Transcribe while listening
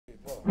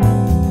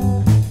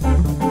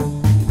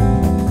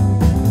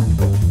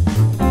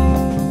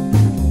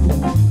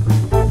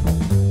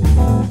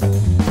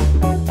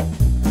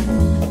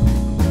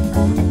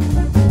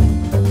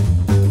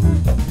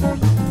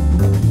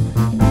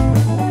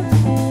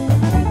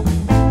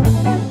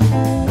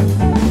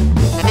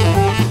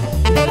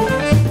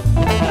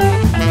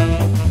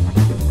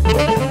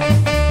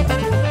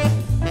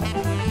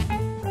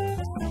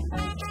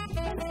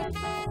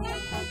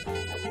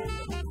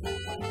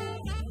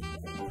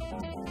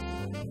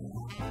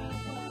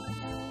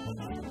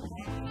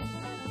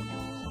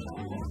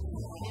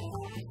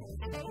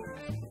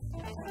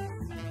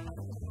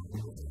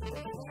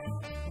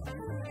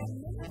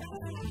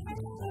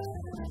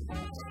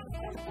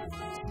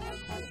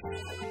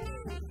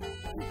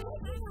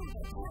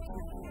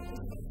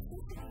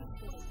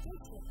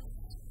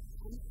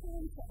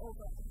home to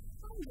over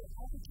 100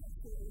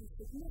 architecturally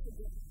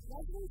significant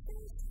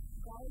residences,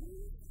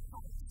 gardens,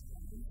 parks,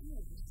 and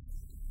museums.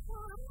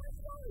 Well, I'm not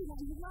the only one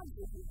who loves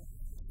it here.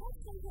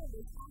 Chestnut Hill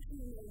is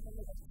actually named one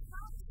of the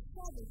top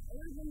 7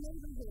 urban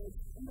neighborhoods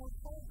in the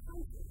whole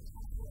country.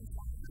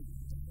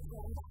 So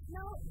on that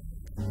note,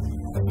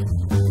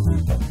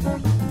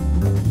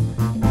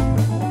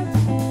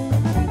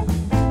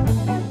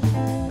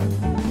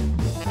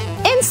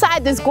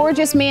 inside this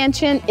gorgeous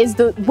mansion is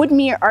the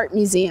Woodmere Art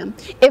Museum.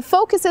 It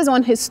focuses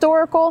on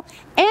historical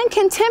and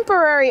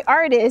contemporary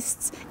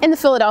artists in the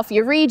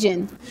Philadelphia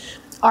region.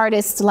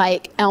 Artists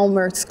like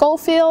Elmer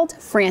Schofield,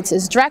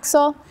 Francis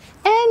Drexel,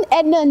 and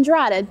Edna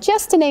Andrade,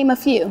 just to name a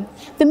few.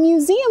 The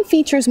museum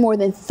features more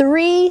than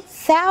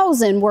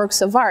 3,000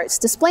 works of art,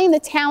 displaying the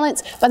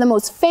talents by the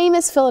most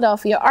famous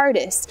Philadelphia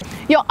artists.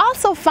 You'll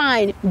also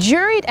find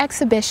juried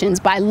exhibitions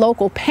by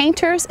local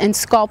painters and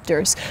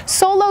sculptors,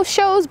 solo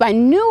shows by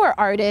newer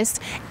artists,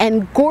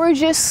 and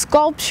gorgeous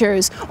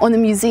sculptures on the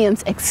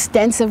museum's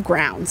extensive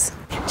grounds.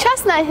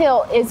 Chestnut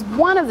Hill is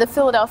one of the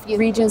Philadelphia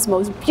region's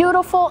most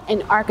beautiful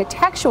and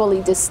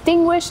architecturally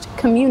distinguished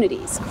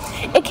communities.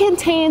 It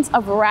contains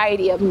a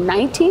variety of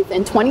 19th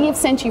and 20th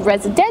century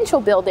residential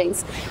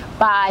buildings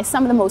by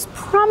some of the most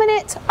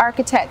prominent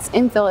architects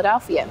in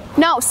Philadelphia.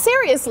 No,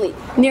 seriously,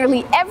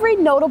 nearly every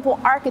notable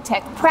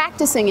architect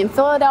practicing in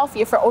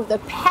Philadelphia for over the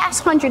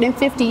past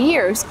 150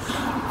 years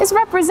is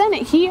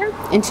represented here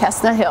in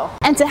Chestnut Hill.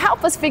 And to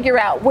help us figure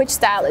out which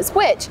style is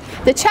which,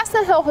 the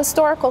Chestnut Hill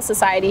Historical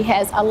Society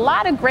has a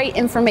lot of great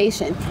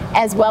information,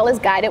 as well as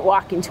guided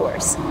walking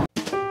tours.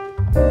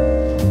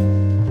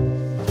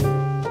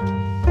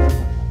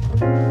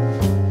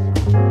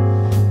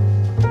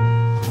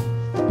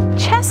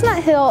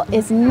 Chestnut Hill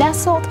is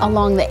nestled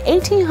along the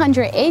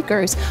 1,800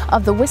 acres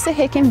of the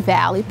Wissahickon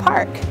Valley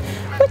Park,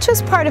 which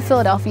is part of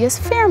Philadelphia's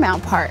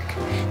Fairmount Park.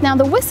 Now,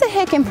 the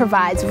Wissahickon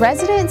provides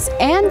residents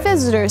and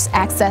visitors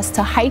access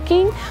to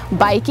hiking,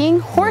 biking,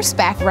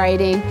 horseback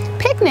riding,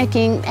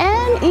 picnicking,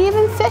 and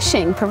even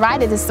fishing,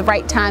 provided it's the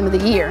right time of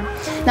the year.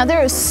 Now,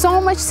 there is so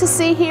much to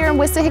see here in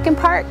Wissahickon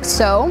Park,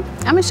 so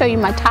I'm going to show you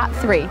my top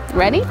 3.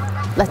 Ready?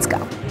 Let's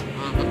go.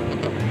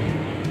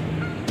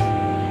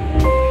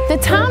 The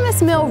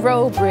Thomas Mill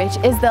Road Bridge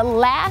is the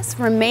last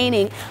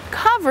remaining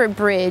covered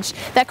bridge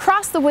that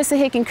crossed the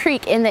Wissahickon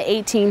Creek in the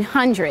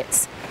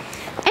 1800s.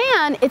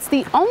 And it's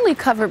the only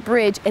covered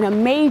bridge in a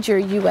major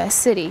U.S.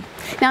 city.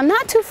 Now,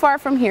 not too far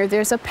from here,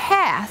 there's a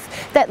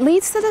path that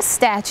leads to the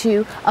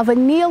statue of a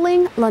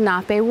kneeling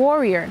Lenape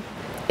warrior.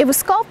 It was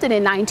sculpted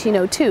in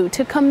 1902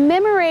 to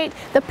commemorate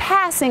the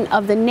passing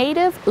of the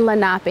native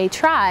Lenape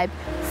tribe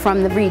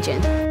from the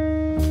region.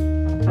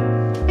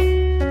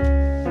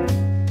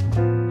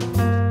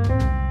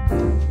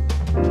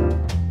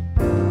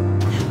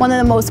 One of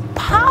the most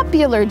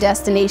popular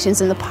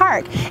destinations in the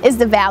park is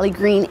the Valley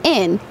Green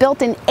Inn.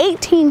 Built in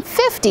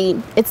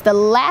 1850, it's the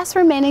last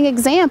remaining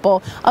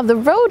example of the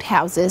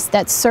roadhouses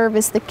that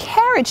serviced the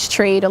carriage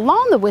trade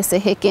along the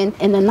Wissahickon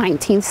in the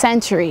 19th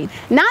century.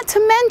 Not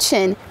to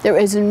mention, there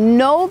is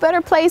no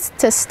better place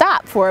to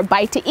stop for a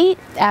bite to eat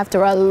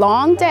after a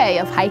long day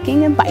of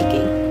hiking and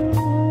biking.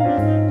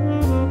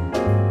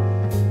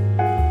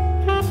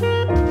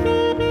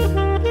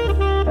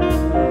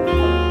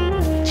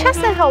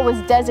 Chestnut Hill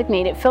was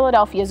designated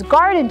Philadelphia's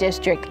Garden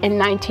District in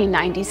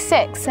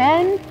 1996,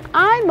 and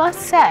I must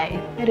say,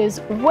 it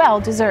is well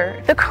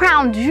deserved. The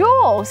crown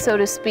jewel, so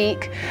to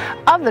speak,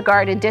 of the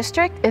Garden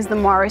District is the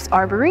Morris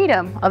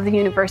Arboretum of the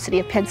University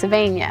of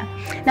Pennsylvania.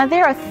 Now,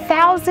 there are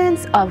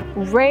thousands of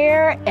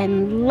rare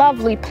and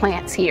lovely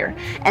plants here,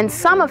 and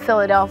some of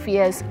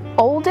Philadelphia's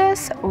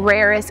oldest,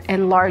 rarest,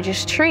 and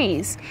largest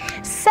trees.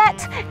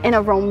 Set in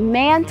a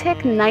romantic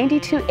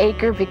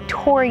 92-acre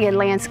Victorian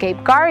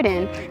landscape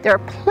garden, there are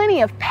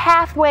plenty of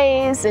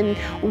pathways and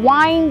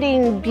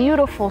winding,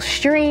 beautiful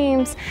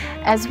streams,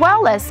 as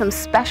well as some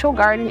special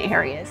garden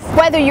areas.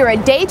 Whether you're a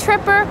day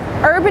tripper,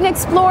 urban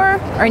explorer,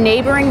 or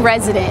neighboring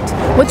resident,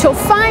 what you'll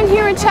find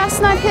here in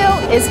Chestnut Hill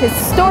is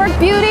historic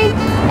beauty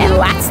and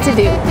lots to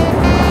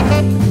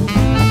do.